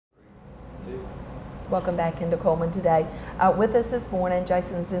Welcome back into Cullman today. With us this morning,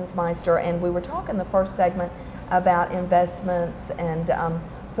 Jason Zinsmeister, and we were talking the first segment about investments and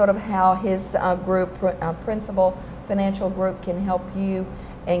sort of how his group, Principal Financial Group, can help you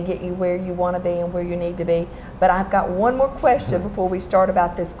and get you where you want to be and where you need to be. But I've got one more question before we start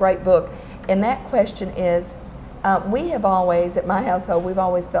about this great book, and that question is, we have always, at my household, we've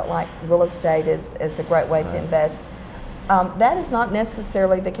always felt like real estate is a great way to invest. That is not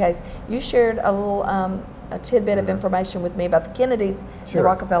necessarily the case. You shared a little a tidbit of information with me about the Kennedys, the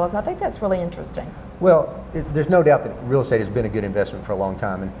Rockefellers. I think that's really interesting. Well, there's no doubt that real estate has been a good investment for a long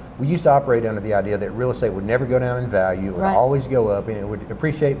time, and we used to operate under the idea that real estate would never go down in value, it would always go up, and it would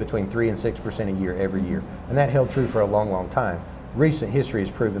appreciate between 3 and 6% a year every year, and that held true for a long, long time. Recent history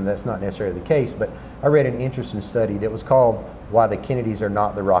has proven that's not necessarily the case, but I read an interesting study that was called "Why the Kennedys Are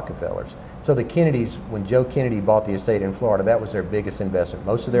Not the Rockefellers." So the Kennedys, when Joe Kennedy bought the estate in Florida, that was their biggest investment.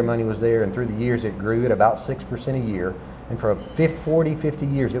 Most of their money was there, and through the years it grew at about 6% a year. And for 40, 50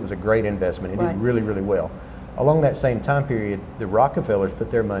 years, it was a great investment. It did really, really well. Along that same time period, the Rockefellers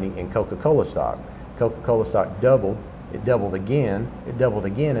put their money in Coca-Cola stock. Coca-Cola stock doubled, it doubled again,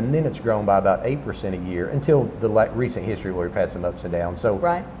 and then it's grown by about 8% a year until the recent history where we've had some ups and downs. So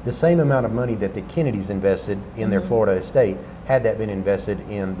the same amount of money that the Kennedys invested in their Florida estate, had that been invested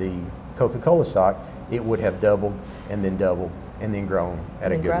in the Coca-Cola stock, it would have doubled and then grown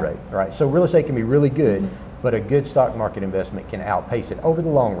at a good rate. All right, so real estate can be really good, but a good stock market investment can outpace it over the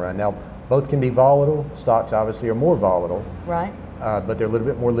long run. Now, both can be volatile. Stocks obviously are more volatile, but they're a little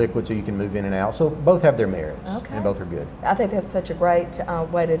bit more liquid, so you can move in and out. So both have their merits, and both are good. I think that's such a great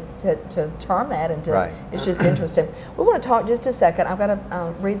way to term that, and it's just interesting. We want to talk just a second. I've got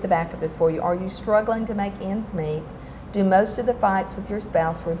to read the back of this for you. Are you struggling to make ends meet? Do most of the fights with your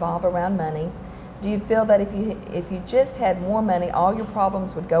spouse revolve around money? Do you feel that if you just had more money, all your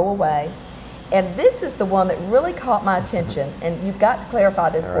problems would go away? And this is the one that really caught my attention, and you've got to clarify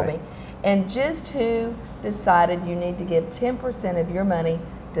this for me. And just who decided you need to give 10% of your money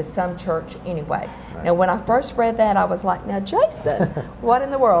to some church anyway? Now, when I first read that, I was like, now, Jason, what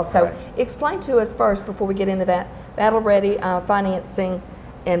in the world? So explain to us first, before we get into that, Battle Ready Financing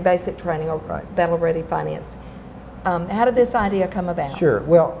and Basic Training, or Battle Ready Finance. How did this idea come about? Sure.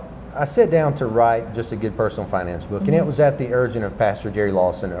 Well, I sat down to write just a good personal finance book, and it was at the urging of Pastor Jerry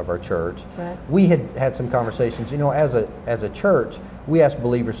Lawson of our church. We had had some conversations. You know, as a church, we ask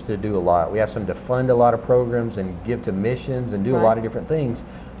believers to do a lot. We ask them to fund a lot of programs and give to missions and do a lot of different things.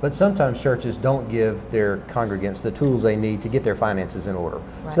 But sometimes churches don't give their congregants the tools they need to get their finances in order.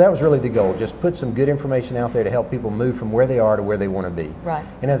 So that was really the goal, just put some good information out there to help people move from where they are to where they want to be.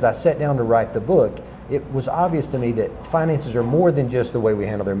 And as I sat down to write the book, it was obvious to me that finances are more than just the way we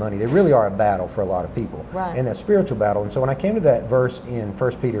handle their money. They really are a battle for a lot of people, and a spiritual battle. And so when I came to that verse in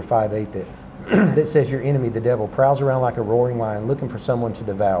 1 Peter 5:8 that says, your enemy, the devil, prowls around like a roaring lion looking for someone to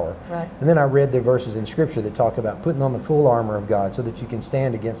devour. And then I read the verses in Scripture that talk about putting on the full armor of God so that you can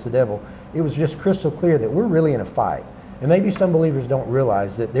stand against the devil. It was just crystal clear that we're really in a fight. And maybe some believers don't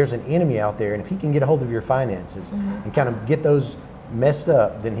realize that there's an enemy out there, and if he can get a hold of your finances and kind of get those messed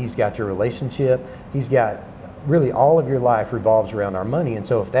up, then he's got your relationship. He's got really all of your life revolves around our money, and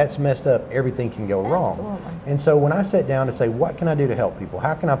so if that's messed up, everything can go wrong. And so when I sat down to say, what can I do to help people?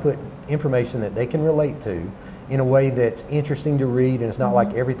 How can I put information that they can relate to in a way that's interesting to read and it's not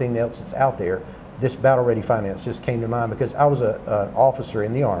like everything else that's out there? This Battle Ready Finance just came to mind because I was an officer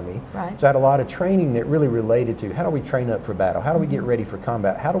in the Army, so I had a lot of training that really related to how do we train up for battle? How do we get ready for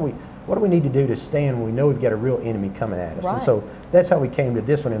combat? What do we need to do to stand when we know we've got a real enemy coming at us? And so that's how we came to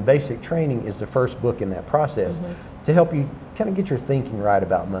this one, and Basic Training is the first book in that process to help you kind of get your thinking right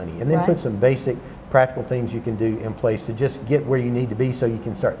about money, and then put some basic practical things you can do in place to just get where you need to be so you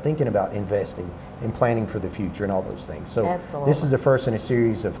can start thinking about investing and planning for the future and all those things. So this is the first in a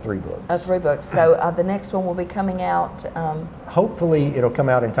series of 3 books. 3 books. So the next one will be coming out? Hopefully it'll come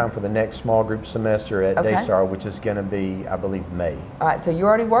out in time for the next small group semester at Daystar, which is going to be, I believe, May. All right, so you're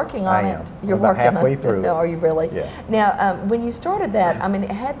already working on it. You're about halfway through it. Are you really? Yeah. Now, when you started that, I mean,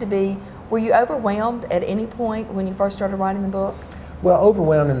 it had to be, were you overwhelmed at any point when you first started writing the book? Well,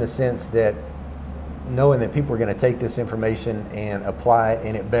 overwhelmed in the sense that knowing that people are going to take this information and apply it,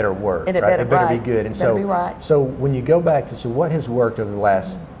 and it better work. And it better be good. And so when you go back to what has worked over the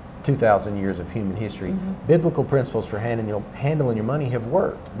last 2,000 years of human history, biblical principles for handling your money have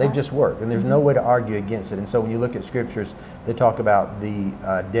worked. They've just worked, and there's no way to argue against it. And so when you look at scriptures that talk about the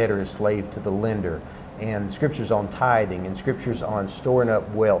debtor is slave to the lender, and scriptures on tithing, and scriptures on storing up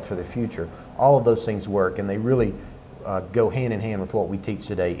wealth for the future, all of those things work, and they really go hand in hand with what we teach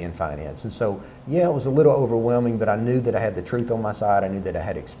today in finance. And so, yeah, it was a little overwhelming, but I knew that I had the truth on my side. I knew that I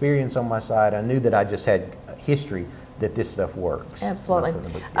had experience on my side. I knew that I just had history that this stuff works. Absolutely.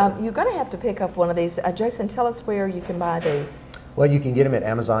 You're going to have to pick up one of these. Jason, tell us where you can buy these. Well, you can get them at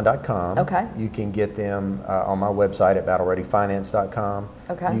Amazon.com. Okay. You can get them on my website at battlereadyfinance.com.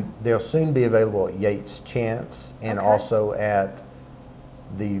 Okay. They'll soon be available at Yates Chance and also at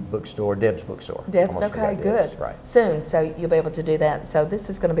the bookstore, Deb's bookstore. Deb's, okay, good. Right. Soon, so you'll be able to do that. So this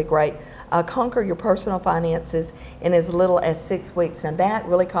is going to be great. Conquer your personal finances in as little as 6 weeks. Now that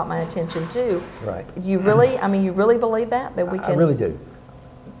really caught my attention too. Right. You really, I mean, you really believe that we can? I really do.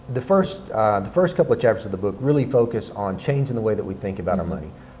 The first couple of chapters of the book really focus on changing the way that we think about our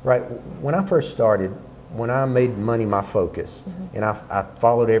money. Right. When I first started, when I made money my focus, and I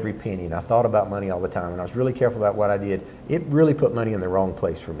followed every penny, and I thought about money all the time, and I was really careful about what I did, it really put money in the wrong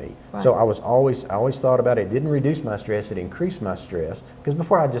place for me. Right. So I always thought about it. It didn't reduce my stress, it increased my stress, because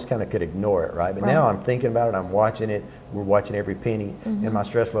before I just kind of could ignore it, right? But now I'm thinking about it, I'm watching it, we're watching every penny, and my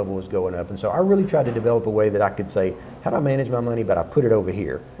stress level was going up. And so I really tried to develop a way that I could say, how do I manage my money, but I put it over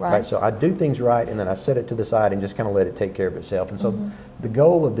here, right? So I do things right, and then I set it to the side and just kind of let it take care of itself. And so the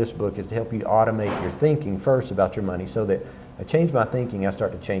goal of this book is to help you automate your thinking first about your money, so that I change my thinking, I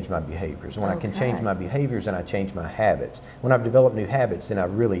start to change my behaviors. And when I can change my behaviors, and I change my habits. When I've developed new habits, then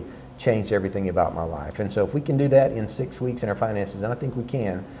I've really changed everything about my life. And so if we can do that in 6 weeks in our finances, and I think we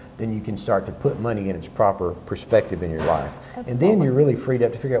can, then you can start to put money in its proper perspective in your life. Absolutely. And then you're really freed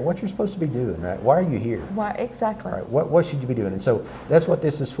up to figure out what you're supposed to be doing, right? Why are you here? Why, exactly. Right. What should you be doing? And so that's what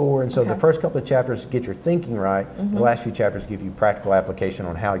this is for. And so the first couple of chapters get your thinking right. The last few chapters give you practical application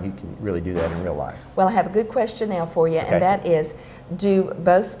on how you can really do that in real life. Well, I have a good question now for you, and that is, do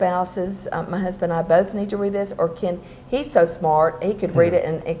both spouses, my husband and I both need to read this, or can, he's so smart, he could read it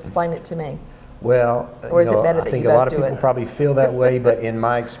and explain it to me? Well, or is it better that I think you a lot both of people probably feel that way, but in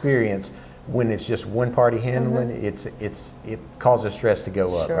my experience, when it's just one party handling, it causes stress to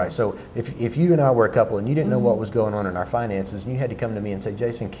go up, right? So if you and I were a couple and you didn't know what was going on in our finances, and you had to come to me and say,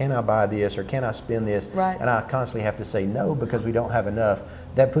 Jason, can I buy this, or can I spend this? Right. And I constantly have to say no because we don't have enough.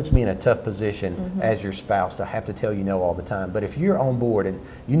 That puts me in a tough position as your spouse to have to tell you no all the time. But if you're on board and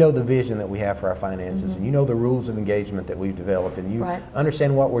you know the vision that we have for our finances, and you know the rules of engagement that we've developed, and you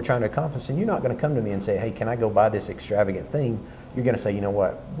understand what we're trying to accomplish, and you're not going to come to me and say, hey, can I go buy this extravagant thing? You're going to say, you know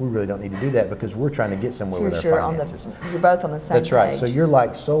what, we really don't need to do that because we're trying to get somewhere with our finances. You're both on the same page. That's right. So you're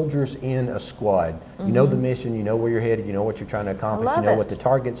like soldiers in a squad. You know the mission, you know where you're headed, you know what you're trying to accomplish, you know what the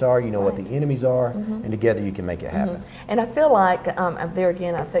targets are, you know what the enemies are, and together you can make it happen. And I feel like, there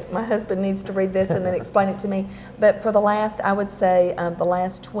again, I think my husband needs to read this and then explain it to me. But for the last, I would say, the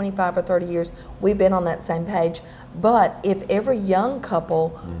last 25 or 30 years, we've been on that same page. But if every young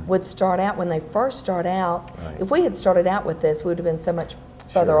couple would start out, when they first start out, if we had started out with this, we would have been so much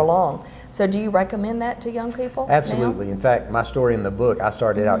further along. So do you recommend that to young people? Absolutely. Now? In fact, my story in the book, I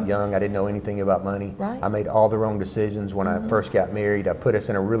started out young. I didn't know anything about money. I made all the wrong decisions when I first got married. I put us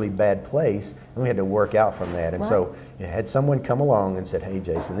in a really bad place, and we had to work out from that. And so had someone come along and said, hey,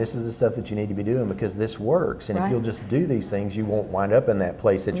 Jason, this is the stuff that you need to be doing because this works. And if you'll just do these things, you won't wind up in that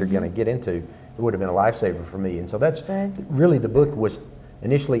place that you're going to get into. It would have been a lifesaver for me. And so that's really, the book was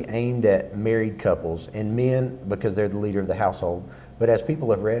initially aimed at married couples and men because they're the leader of the household. But as people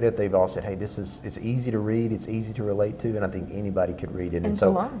have read it, they've all said, hey, it's easy to read, it's easy to relate to, and I think anybody could read it. And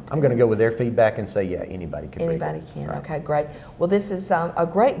so I'm going to go with their feedback and say, yeah, anybody can read it. Anybody can. Okay, great. Well, this is a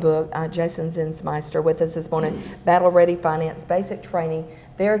great book. Jason Zinsmeister with us this morning, Battle Ready Finance Basic Training.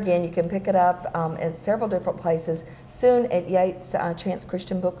 There again, you can pick it up at several different places. Soon at Yates Chance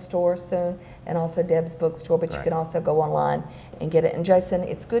Christian Bookstore, soon, and also Deb's Bookstore, but you can also go online and get it. And Jason,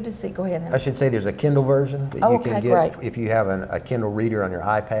 it's good to see, go ahead. I should say there's a Kindle version that you can get. If you have a Kindle reader on your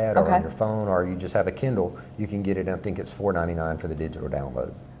iPad or on your phone, or you just have a Kindle, you can get it, and I think it's $4.99 for the digital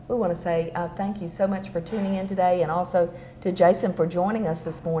download. We want to say thank you so much for tuning in today, and also to Jason for joining us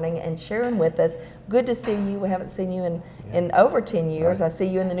this morning and sharing with us. Good to see you. We haven't seen you in over 10 years. I see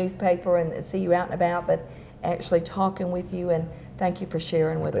you in the newspaper and see you out and about, but actually talking with you, and thank you for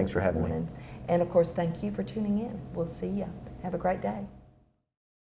sharing with us this morning. And of course, thank you for tuning in. We'll see you. Have a great day.